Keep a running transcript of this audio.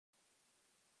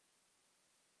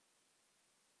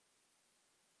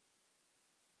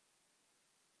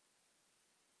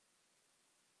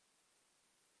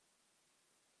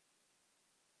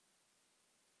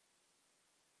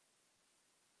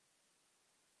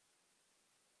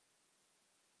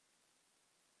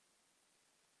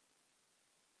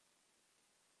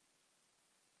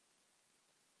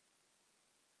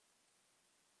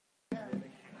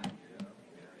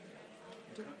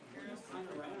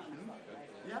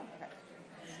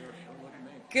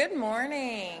Good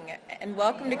morning, and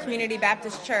welcome to Community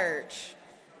Baptist Church.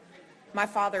 My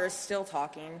father is still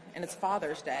talking, and it's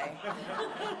Father's Day.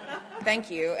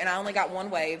 Thank you, and I only got one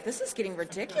wave. This is getting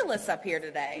ridiculous up here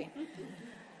today.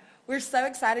 We're so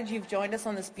excited you've joined us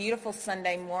on this beautiful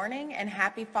Sunday morning, and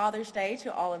happy Father's Day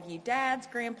to all of you dads,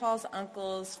 grandpas,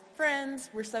 uncles, friends.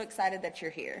 We're so excited that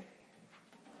you're here.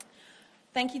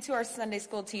 Thank you to our Sunday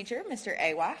school teacher, Mr.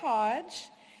 A.Y. Hodge,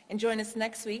 and join us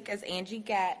next week as Angie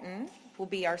Gatton will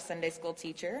be our Sunday school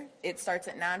teacher. It starts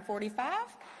at 9:45,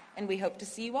 and we hope to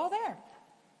see you all there.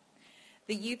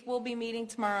 The youth will be meeting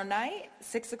tomorrow night,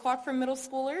 6 o'clock for middle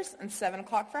schoolers and 7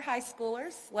 o'clock for high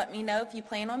schoolers. Let me know if you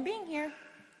plan on being here.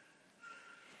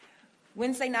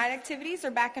 Wednesday night activities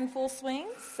are back in full swing,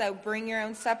 so bring your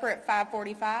own supper at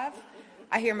 5:45.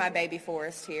 I hear my baby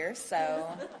Forrest here,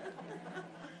 so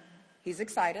he's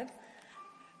excited.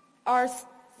 Our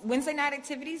Wednesday night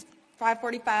activities,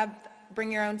 5:45, bring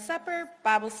your own supper,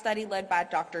 Bible study led by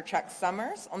Dr. Chuck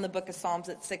Summers on the book of Psalms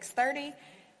at 6:30,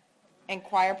 and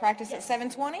choir practice at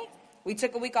 7:20. We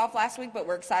took a week off last week, but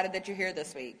we're excited that you're here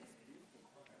this week.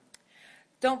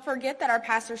 Don't forget that our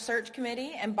pastor search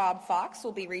committee and Bob Fox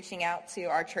will be reaching out to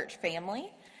our church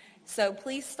family. So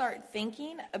please start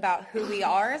thinking about who we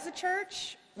are as a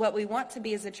church, what we want to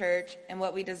be as a church, and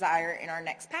what we desire in our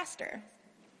next pastor.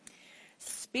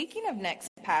 Speaking of next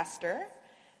pastor,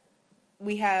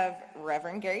 we have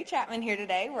Reverend Gary Chapman here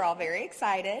today. We're all very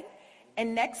excited.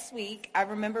 And next week, I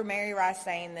remember Mary Rice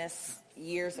saying this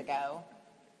years ago.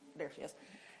 There she is.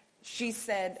 She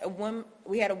said,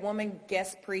 we had a woman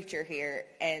guest preacher here,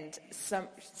 and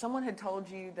someone had told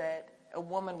you that a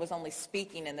woman was only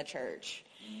speaking in the church.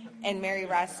 And Mary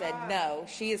Rice said, no,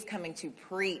 she is coming to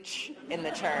preach in the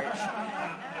church.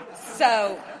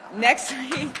 So next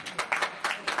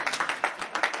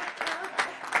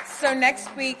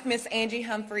week, Miss Angie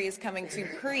Humphrey is coming to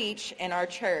preach in our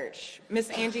church. Miss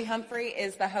Angie Humphrey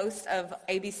is the host of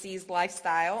ABC's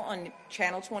Lifestyle on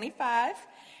Channel 25.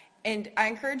 And I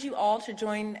encourage you all to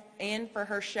join in for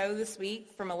her show this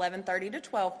week from 11:30 to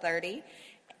 12:30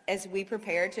 as we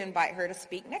prepare to invite her to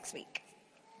speak next week.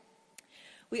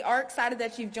 We are excited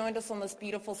that you've joined us on this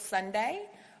beautiful Sunday.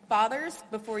 Fathers,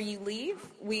 before you leave,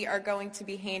 we are going to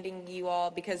be handing you all,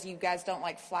 because you guys don't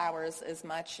like flowers as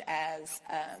much as,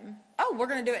 we're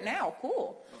going to do it now.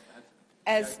 Cool.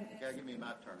 You gotta give me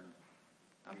my turn.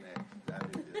 I'm next. I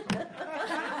do this.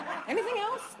 Anything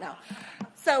else? No.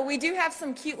 So we do have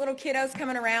some cute little kiddos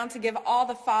coming around to give all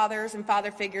the fathers and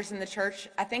father figures in the church.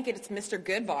 I think it's Mr.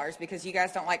 Goodbars, because you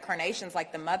guys don't like carnations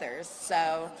like the mothers.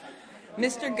 So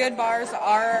Mr. Goodbars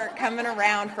are coming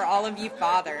around for all of you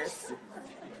fathers.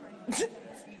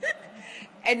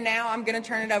 And now I'm going to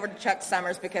turn it over to Chuck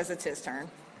Summers because it's his turn.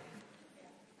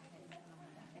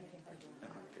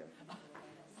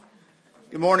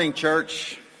 Good morning,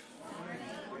 church.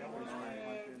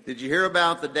 Did you hear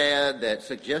about the dad that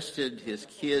suggested his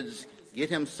kids get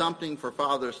him something for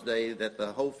Father's Day that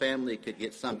the whole family could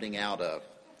get something out of?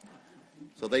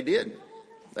 So they did.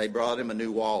 They brought him a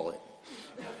new wallet.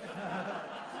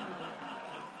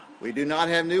 We do not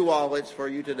have new wallets for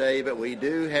you today, but we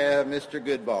do have Mr.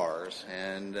 Goodbars.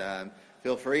 And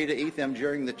feel free to eat them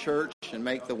during the church and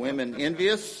make the women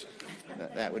envious.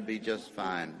 That would be just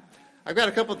fine. I've got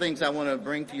a couple of things I want to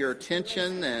bring to your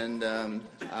attention and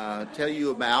tell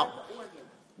you about.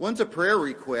 One's a prayer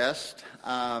request.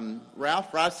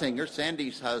 Ralph Reisinger,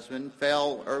 Sandy's husband,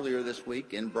 fell earlier this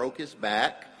week and broke his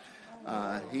back.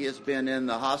 He has been in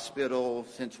the hospital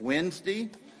since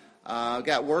Wednesday.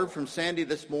 Got word from Sandy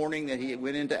this morning that he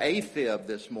went into AFib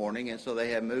this morning, and so they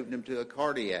have moved him to a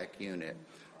cardiac unit.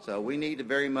 So we need to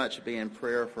very much be in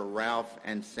prayer for Ralph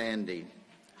and Sandy.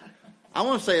 I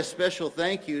want to say a special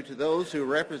thank you to those who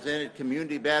represented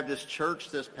Community Baptist Church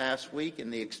this past week in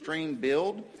the extreme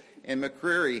build in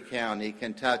McCreary County,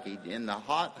 Kentucky. In the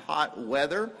hot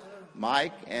weather,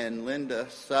 Mike and Linda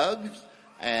Suggs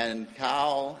and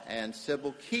Kyle and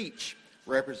Sybil Keach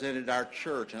represented our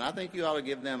church, and I think you ought to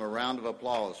give them a round of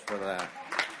applause for that.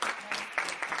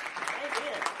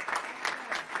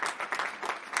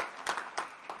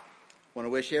 I want to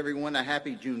wish everyone a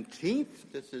happy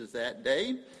Juneteenth. This is that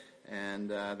day, and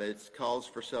it calls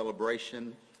for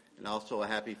celebration, and also a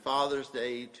happy Father's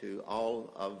Day to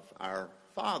all of our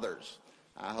fathers.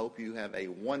 I hope you have a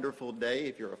wonderful day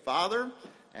if you're a father,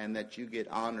 and that you get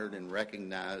honored and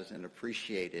recognized and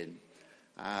appreciated.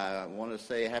 I want to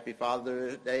say happy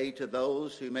Father's Day to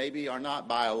those who maybe are not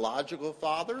biological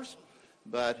fathers,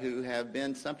 but who have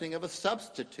been something of a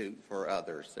substitute for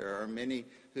others. There are many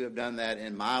who have done that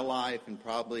in my life and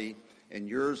probably and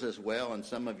yours as well, and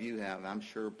some of you have, I'm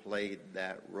sure, played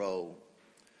that role.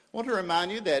 I want to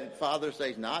remind you that Father's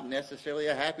Day is not necessarily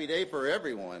a happy day for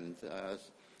everyone.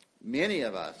 Many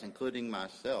of us, including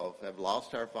myself, have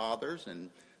lost our fathers, and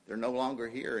they're no longer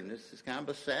here, and this is kind of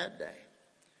a sad day.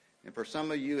 And for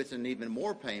some of you, it's an even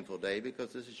more painful day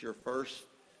because this is your first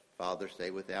Father's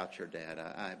Day without your dad.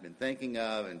 I've been thinking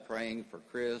of and praying for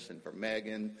Chris and for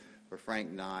Megan, for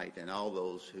Frank Knight, and all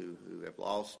those who have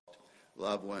lost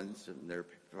loved ones and their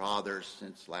fathers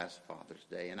since last Father's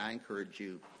Day. And I encourage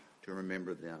you to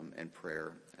remember them in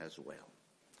prayer as well.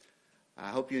 I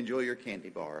hope you enjoy your candy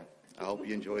bar. I hope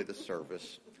you enjoy the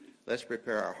service. Let's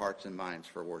prepare our hearts and minds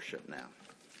for worship now.